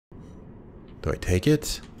Do I take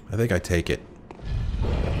it? I think I take it.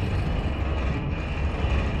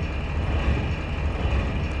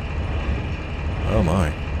 Oh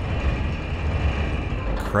my.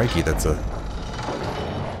 Crikey, that's a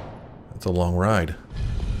long ride.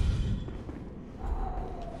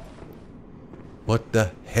 What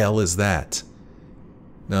the hell is that?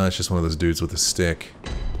 No, it's just one of those dudes with a stick.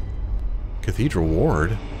 Cathedral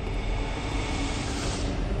Ward?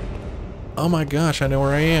 Oh my gosh, I know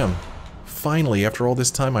where I am. Finally, after all this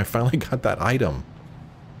time, I finally got that item.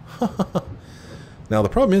 Now, the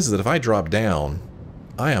problem is that if I drop down,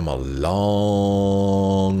 I am a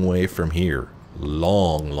long way from here.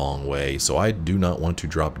 Long way. So I do not want to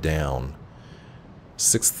drop down.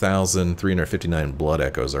 6,359 blood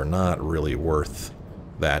echoes are not really worth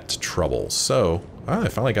that trouble. So, I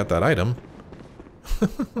finally got that item.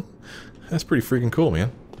 That's pretty freaking cool,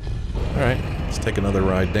 man. Alright, let's take another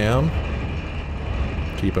ride down.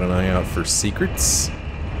 Keeping an eye out for secrets.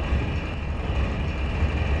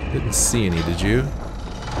 Didn't see any, did you?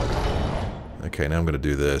 Okay, now I'm gonna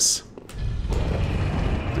do this.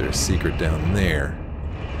 There's a secret down there.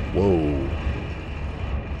 Whoa.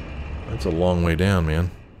 That's a long way down,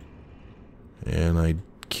 man. And I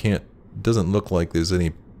can't... doesn't look like there's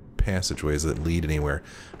any passageways that lead anywhere.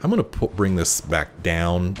 I'm gonna bring this back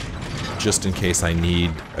down just in case I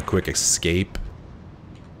need a quick escape.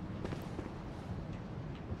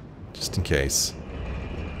 Just in case.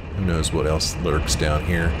 Who knows what else lurks down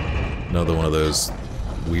here. Another one of those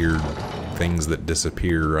weird things that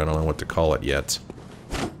disappear. I don't know what to call it yet.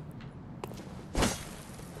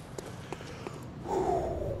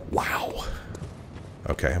 Wow.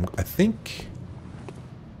 Okay, I think...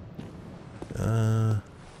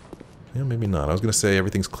 yeah, maybe not. I was going to say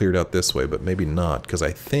everything's cleared out this way, but maybe not, because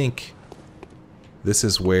I think this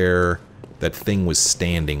is where that thing was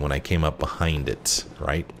standing when I came up behind it,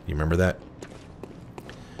 right? You remember that?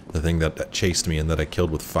 The thing that chased me and that I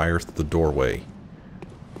killed with fire through the doorway.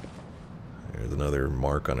 There's another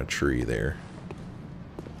mark on a tree there.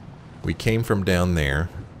 We came from down there.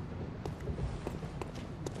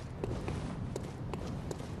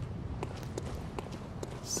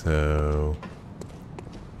 So...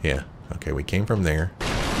 yeah. Okay, we came from there.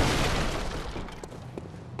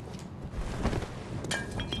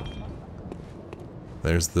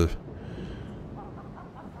 There's the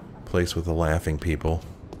place with the laughing people.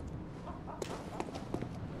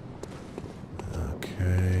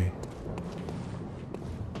 Okay.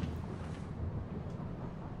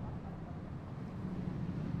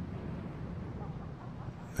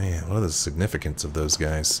 Man, what are the significance of those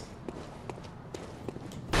guys?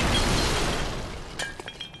 They're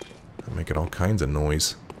making all kinds of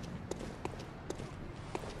noise.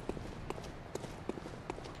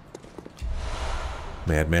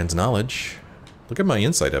 Madman's knowledge. Look at my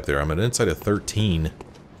insight up there. I'm at an insight of 13.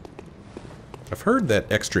 I've heard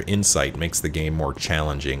that extra insight makes the game more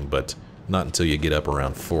challenging, but not until you get up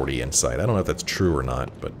around 40 insight. I don't know if that's true or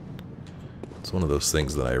not, but it's one of those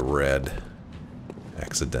things that I read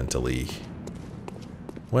accidentally.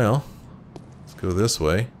 Well, let's go this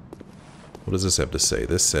way. What does this have to say?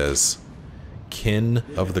 This says, kin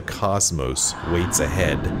of the cosmos waits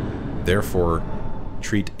ahead. Therefore,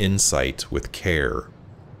 treat insight with care.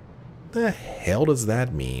 The hell does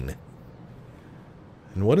that mean?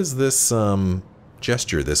 And what is this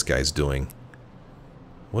gesture this guy's doing?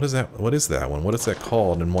 What is that? What is that one? What is that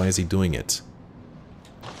called, and why is he doing it?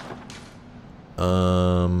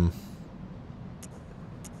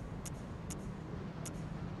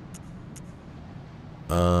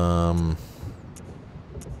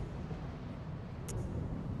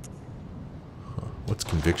 What's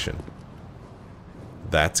conviction?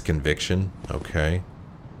 That's conviction? Okay.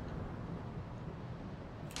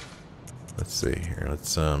 Let's see here.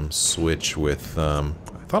 Let's switch with I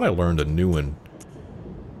thought I learned a new one.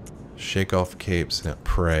 Shake off capes and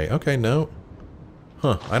pray. Okay, no.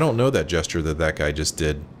 Huh, I don't know that gesture that guy just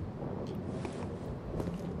did.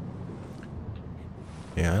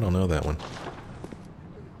 Yeah, I don't know that one.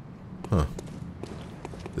 Huh.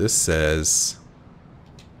 This says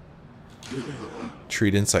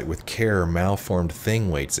treat insight with care, malformed thing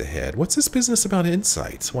waits ahead. What's this business about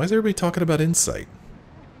insights? Why is everybody talking about insight?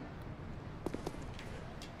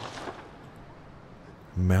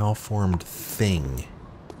 Malformed thing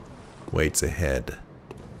waits ahead.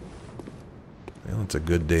 Well, it's a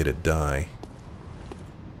good day to die.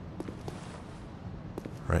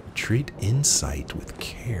 Right, treat insight with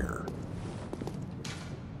care.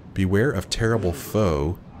 Beware of terrible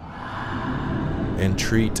foe and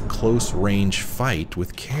treat close range fight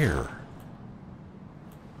with care.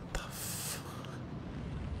 What the fuck?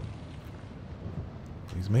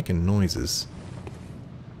 These making noises.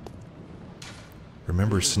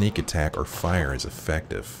 Remember, sneak attack or fire is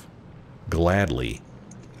effective. Gladly.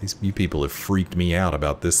 You people have freaked me out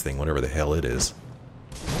about this thing, whatever the hell it is.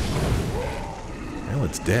 Well,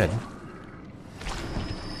 it's dead.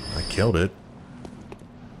 I killed it.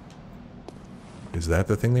 Is that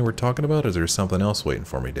the thing they were talking about, or is there something else waiting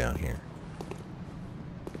for me down here?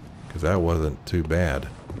 Because that wasn't too bad.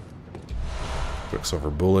 Quicksilver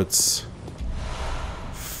bullets.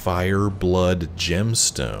 Fire Blood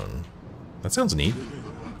Gemstone. That sounds neat.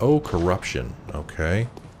 Oh, corruption. Okay.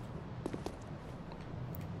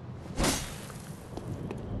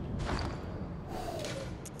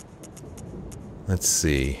 Let's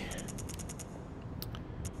see.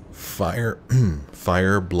 Fire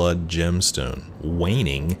Blood Gemstone.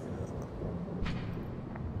 Waning.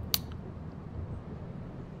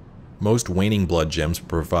 Most waning blood gems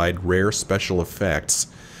provide rare special effects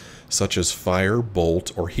such as fire,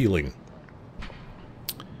 bolt, or healing.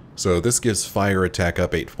 So this gives fire attack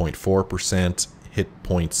up 8.4%. Hit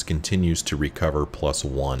points continues to recover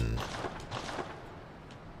 +1.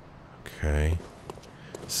 Okay.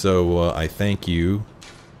 So I thank you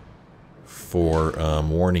for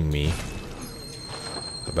warning me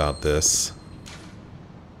about this.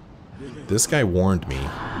 This guy warned me,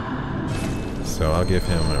 so I'll give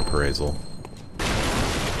him an appraisal.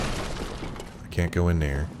 I can't go in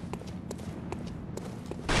there.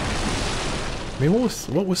 I mean, what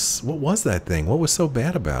was that thing? What was so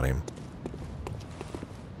bad about him?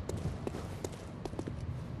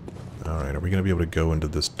 All right, are we gonna be able to go into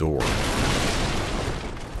this door? I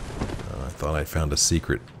thought I found a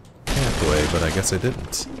secret pathway, but I guess I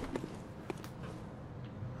didn't.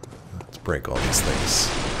 Let's break all these things.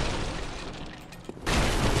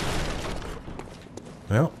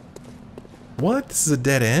 Well, what? This is a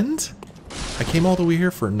dead end? I came all the way here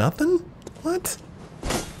for nothing? What?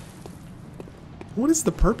 What is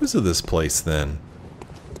the purpose of this place, then?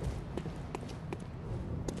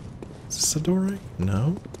 Is this a door right?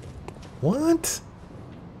 No. What?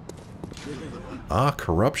 Ah,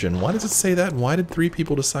 corruption. Why does it say that? And why did 3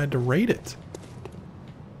 people decide to raid it?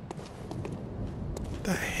 What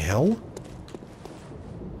the hell?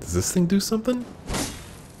 Does this thing do something?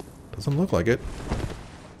 Doesn't look like it.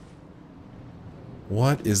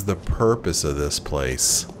 What is the purpose of this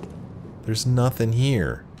place? There's nothing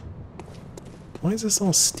here. Why is this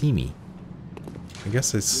all steamy? I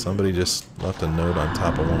guess it's somebody just left a note on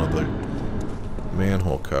top of one of the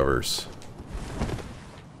manhole covers.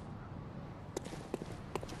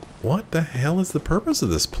 What the hell is the purpose of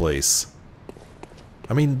this place?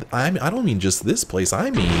 I mean, I don't mean just this place. I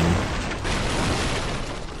mean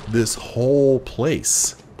this whole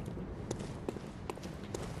place.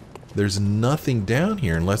 There's nothing down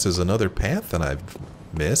here unless there's another path that I've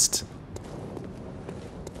missed.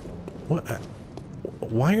 What?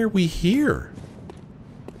 Why are we here?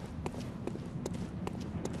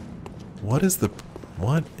 What is the...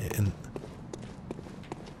 What in...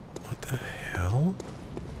 What the hell?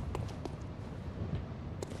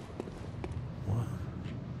 What?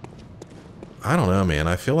 I don't know, man.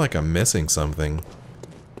 I feel like I'm missing something.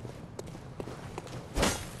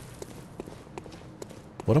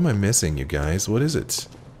 What am I missing, you guys? What is it?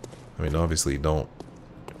 I mean, obviously don't...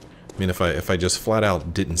 I mean, if I just flat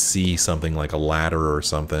out didn't see something like a ladder or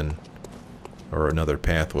something, or another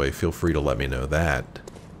pathway, feel free to let me know that.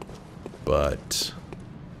 But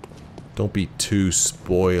don't be too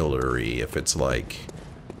spoilery if it's like,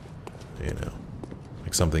 you know,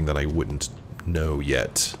 like something that I wouldn't know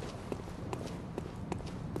yet.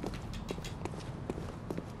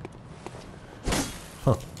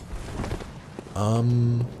 Huh.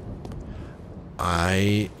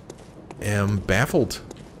 I am baffled.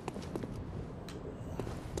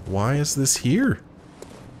 Why is this here?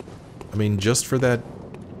 I mean, just for that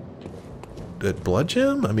blood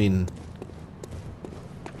gem? I mean,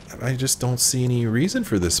 I just don't see any reason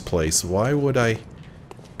for this place. Why would I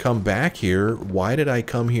come back here? Why did I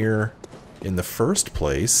come here in the first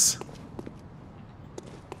place?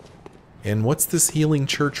 And what's this healing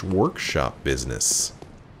church workshop business?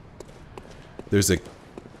 There's a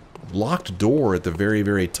locked door at the very,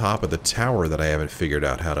 very top of the tower that I haven't figured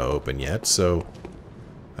out how to open yet, so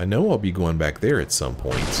I know I'll be going back there at some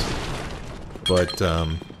point. But,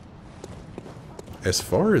 as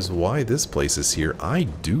far as why this place is here, I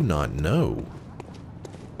do not know.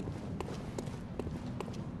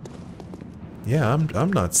 Yeah,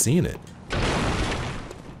 I'm not seeing it.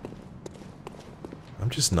 I'm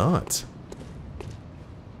just not.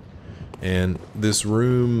 And this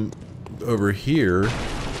room over here,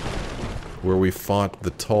 where we fought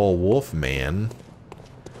the tall wolf man,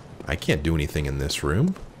 I can't do anything in this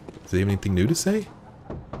room. Does he have anything new to say?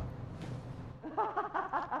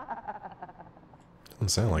 Doesn't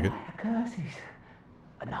sound like it. Curses.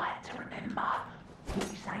 A night to remember. What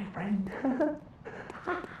you say, friend?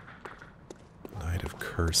 Night of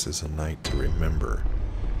Curses, a night to remember.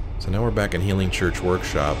 So now we're back in Healing Church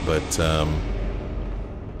Workshop, but I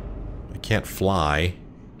can't fly,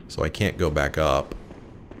 so I can't go back up.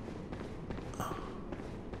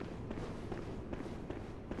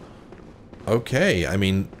 Okay, I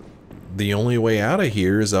mean, the only way out of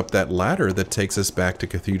here is up that ladder that takes us back to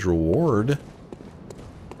Cathedral Ward.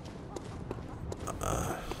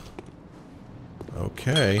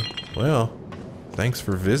 Okay, well, thanks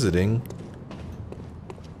for visiting.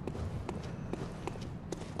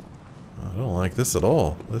 I don't like this at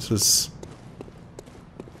all. This is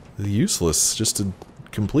useless, just a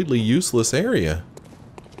completely useless area.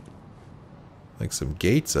 Like some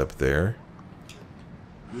gates up there.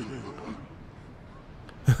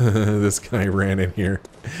 This guy ran in here.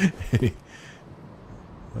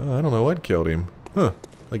 Oh, I don't know what killed him. Huh.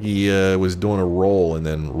 Like he was doing a roll and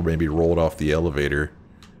then maybe rolled off the elevator.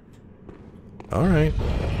 Alright.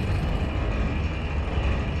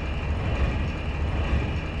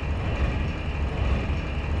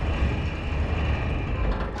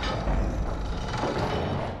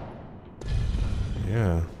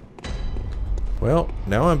 Yeah. Well,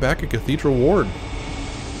 now I'm back at Cathedral Ward.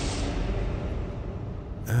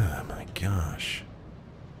 Oh my gosh.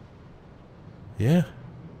 Yeah.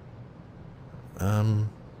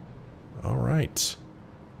 Alright.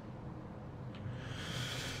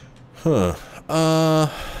 Huh.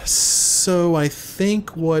 So I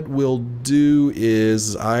think what we'll do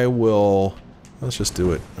is let's just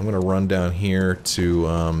do it. I'm gonna run down here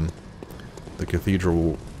to, the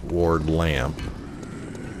Cathedral Ward lamp.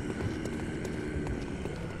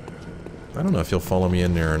 I don't know if he'll follow me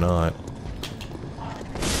in there or not.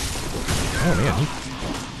 Oh man,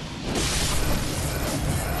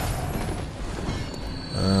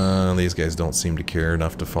 these guys don't seem to care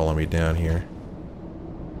enough to follow me down here.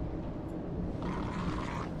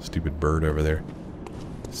 Stupid bird over there.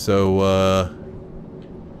 So,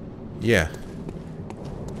 yeah.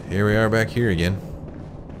 Here we are back here again.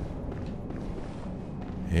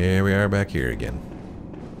 Here we are back here again.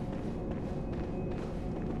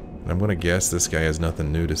 I'm gonna guess this guy has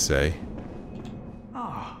nothing new to say.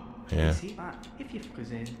 Yeah.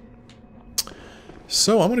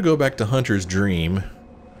 So I'm gonna go back to Hunter's Dream.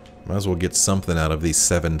 Might as well get something out of these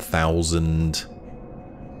 7,000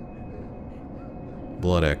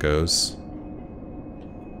 blood echoes.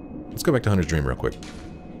 Let's go back to Hunter's Dream real quick.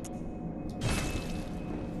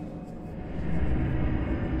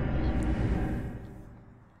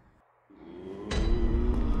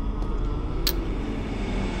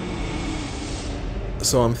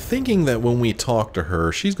 So I'm thinking that when we talk to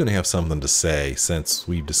her, she's going to have something to say since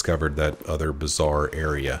we've discovered that other bizarre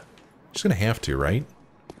area. She's going to have to, right?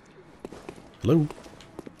 Hello?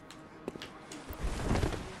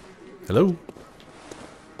 Hello?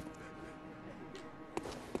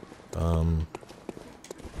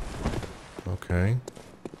 Okay.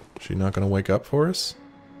 She not going to wake up for us?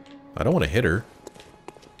 I don't want to hit her.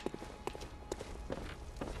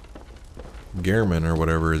 Gehrman or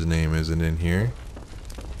whatever his name isn't in here.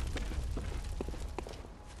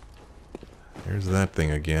 There's that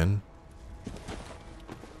thing again.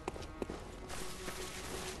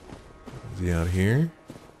 Is he out here?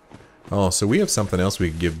 Oh, so we have something else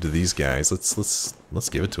we could give to these guys. Let's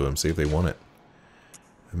give it to them, see if they want it.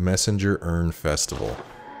 Messenger Urn Festival.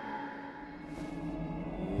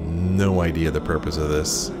 No idea the purpose of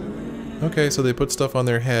this. Okay, so they put stuff on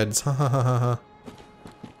their heads. Ha ha ha ha ha.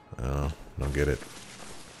 Oh, don't get it.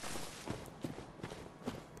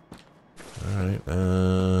 Alright,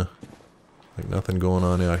 like nothing going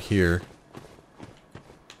on out here.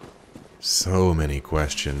 So many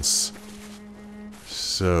questions.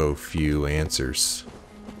 So few answers.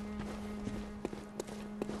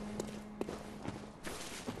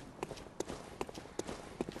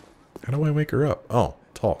 How do I wake her up? Oh,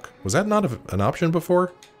 talk. Was that not an option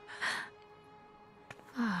before?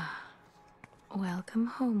 Welcome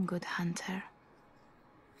home, good hunter.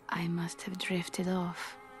 I must have drifted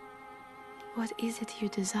off. What is it you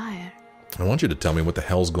desire? I want you to tell me what the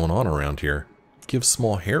hell's going on around here. Give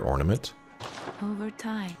small hair ornament. Over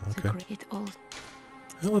time, okay. It all.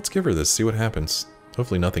 Well, let's give her this, see what happens.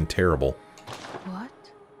 Hopefully nothing terrible.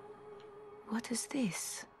 What? What is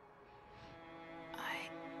this?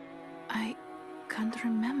 I can't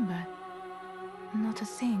remember. Not a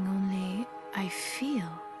thing, only I feel.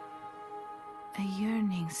 A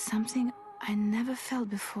yearning, something I never felt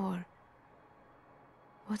before.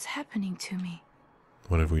 What's happening to me?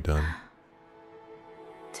 What have we done?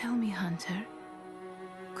 Tell me, Hunter.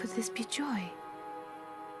 Could this be joy?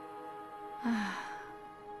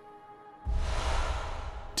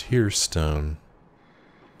 Tearstone.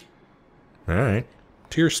 Alright.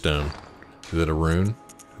 Tearstone. Is it a rune?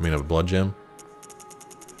 I mean, a blood gem?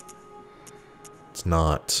 It's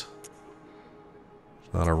not.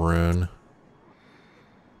 It's not a rune.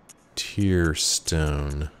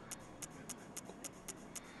 Tearstone.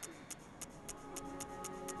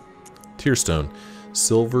 Tearstone.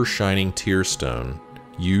 Silver shining tearstone.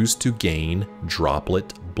 Used to gain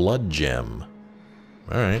droplet blood gem.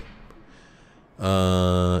 Alright.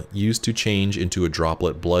 Used to change into a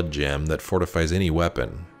droplet blood gem that fortifies any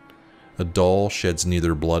weapon. A doll sheds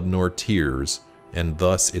neither blood nor tears, and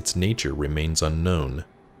thus its nature remains unknown.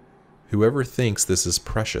 Whoever thinks this is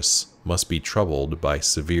precious must be troubled by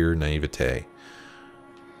severe naivete.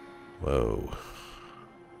 Whoa.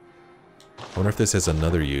 I wonder if this has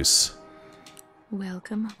another use.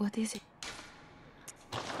 Welcome. What is it?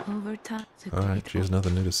 Overtime. Alright, she has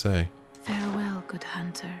nothing new to say. Farewell, good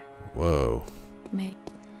hunter. Whoa. May.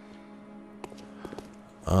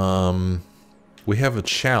 We have a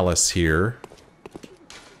chalice here.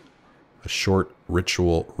 A short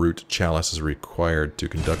ritual root chalice is required to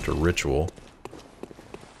conduct a ritual.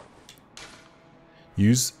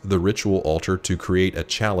 Use the ritual altar to create a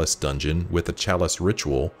chalice dungeon with a chalice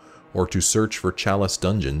ritual, or to search for chalice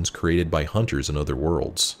dungeons created by hunters in other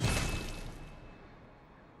worlds.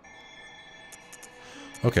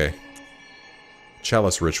 Okay.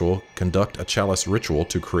 Chalice ritual. Conduct a chalice ritual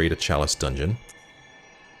to create a chalice dungeon.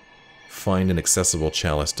 Find an accessible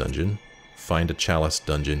chalice dungeon. Find a chalice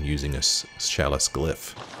dungeon using a chalice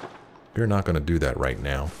glyph. We're not going to do that right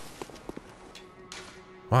now.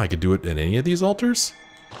 Wow, I could do it in any of these altars?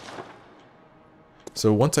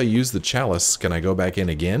 So once I use the chalice, can I go back in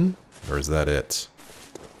again? Or is that it?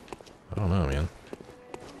 I don't know, man.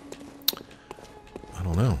 I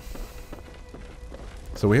don't know.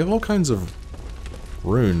 So we have all kinds of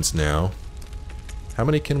runes now. How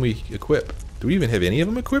many can we equip? Do we even have any of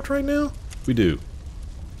them equipped right now? We do.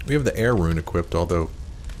 We have the air rune equipped, although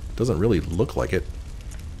it doesn't really look like it.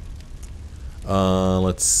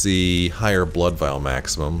 Let's see. Higher blood vial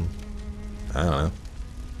maximum. I don't know.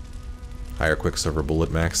 Higher quicksilver bullet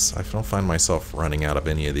max. I don't find myself running out of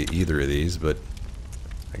any of either of these, but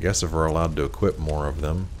I guess if we're allowed to equip more of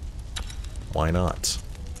them, why not?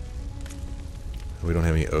 We don't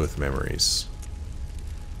have any oath memories.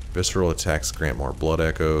 Visceral attacks grant more blood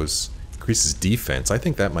echoes. Increases defense. I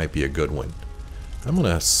think that might be a good one. I'm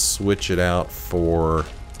gonna switch it out for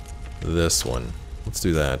this one. Let's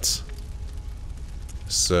do that.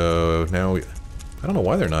 So now we... I don't know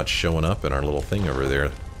why they're not showing up in our little thing over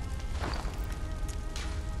there.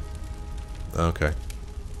 Okay.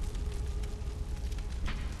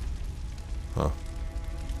 Huh.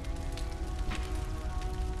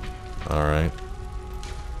 Alright.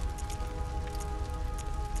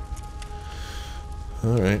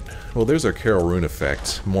 Alright. Well, there's our Carol Rune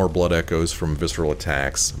effect. More blood echoes from visceral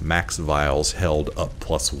attacks. Max vials held up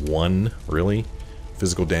 +1. Really?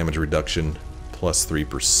 Physical damage reduction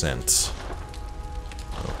 +3%.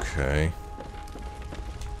 Okay.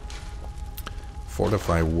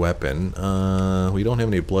 Fortify weapon. We don't have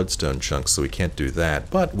any bloodstone chunks, so we can't do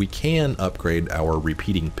that. But we can upgrade our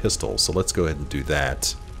repeating pistol, so let's go ahead and do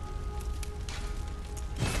that.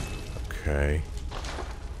 Okay.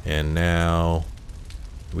 And now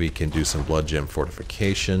we can do some blood gem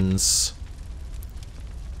fortifications.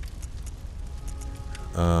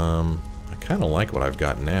 I kind of like what I've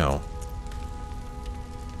got now.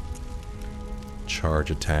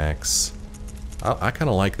 Charge attacks. I kind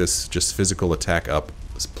of like this, just physical attack up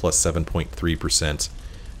 +7.3%.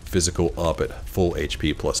 Physical up at full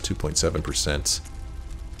HP +2.7%.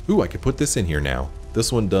 Ooh, I could put this in here now.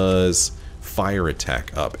 This one does fire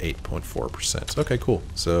attack up 8.4%. Okay, cool.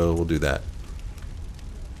 So we'll do that.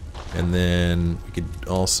 And then we could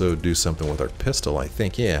also do something with our pistol, I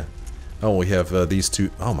think. Yeah. Oh, we have these two.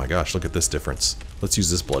 Oh my gosh, look at this difference. Let's use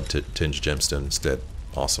this blood tinged gemstone instead.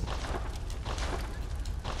 Awesome.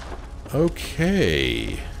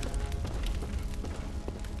 Okay.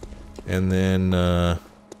 And then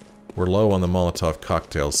we're low on the Molotov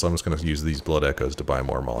cocktails, so I'm just going to use these blood echoes to buy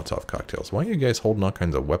more Molotov cocktails. Why are you guys holding all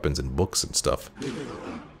kinds of weapons and books and stuff?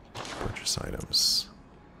 Purchase items.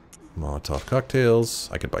 Molotov cocktails.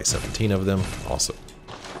 I could buy 17 of them. Awesome.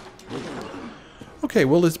 Okay,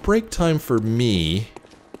 well, it's break time for me.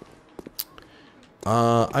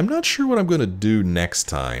 I'm not sure what I'm going to do next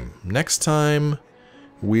time. Next time,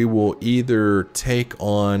 we will either take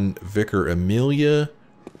on Vicar Amelia,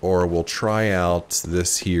 or we'll try out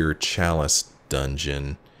this here Chalice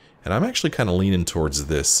dungeon. And I'm actually kind of leaning towards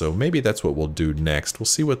this, so maybe that's what we'll do next. We'll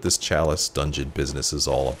see what this Chalice dungeon business is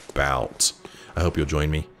all about. I hope you'll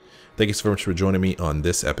join me. Thank you so much for joining me on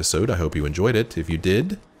this episode. I hope you enjoyed it. If you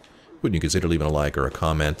did, wouldn't you consider leaving a like or a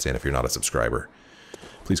comment? And if you're not a subscriber,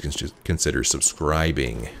 please consider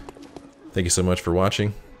subscribing. Thank you so much for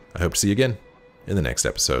watching. I hope to see you again in the next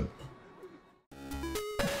episode.